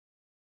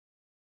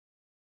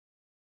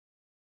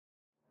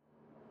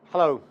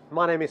Hello,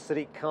 my name is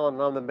Sadiq Khan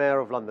and I'm the Mayor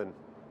of London.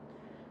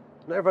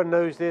 Not everyone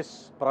knows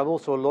this, but I'm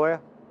also a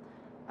lawyer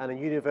and a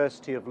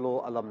University of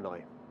Law alumni.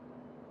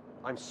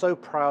 I'm so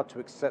proud to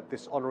accept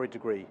this honorary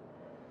degree.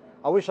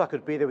 I wish I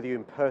could be there with you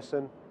in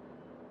person.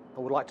 I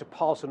would like to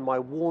pass on my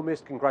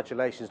warmest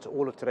congratulations to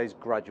all of today's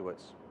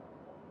graduates.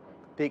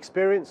 The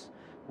experience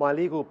my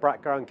legal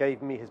background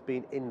gave me has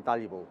been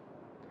invaluable.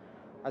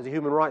 As a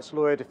human rights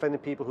lawyer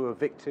defending people who are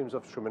victims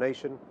of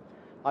discrimination,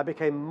 I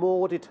became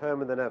more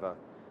determined than ever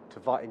to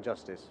fight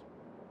injustice.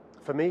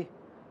 For me,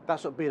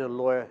 that's what being a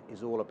lawyer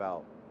is all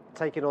about.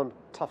 Taking on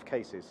tough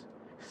cases,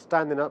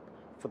 standing up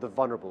for the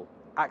vulnerable,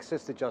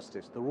 access to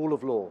justice, the rule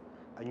of law,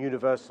 and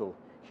universal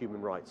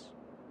human rights.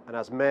 And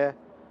as Mayor,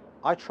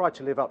 I try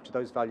to live up to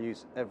those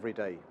values every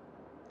day.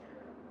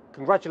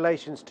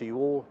 Congratulations to you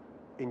all.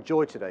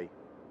 Enjoy today.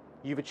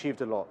 You've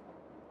achieved a lot.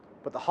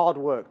 But the hard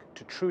work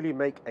to truly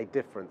make a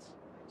difference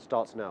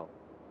starts now.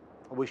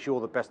 I wish you all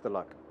the best of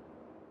luck.